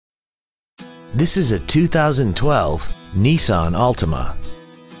This is a 2012 Nissan Altima.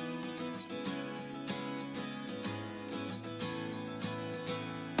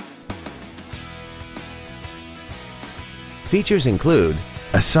 Features include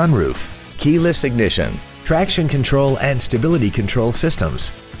a sunroof, keyless ignition, traction control and stability control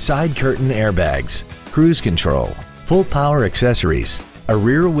systems, side curtain airbags, cruise control, full power accessories, a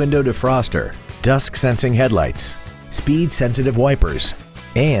rear window defroster, dusk sensing headlights, speed sensitive wipers,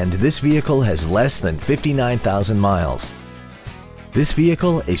 and this vehicle has less than 59,000 miles. This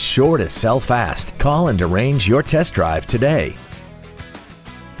vehicle is sure to sell fast. Call and arrange your test drive today.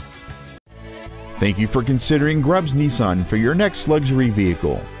 Thank you for considering Grubbs Nissan for your next luxury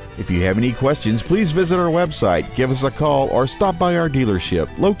vehicle. If you have any questions, please visit our website, give us a call, or stop by our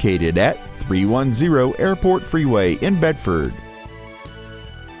dealership located at 310 Airport Freeway in Bedford.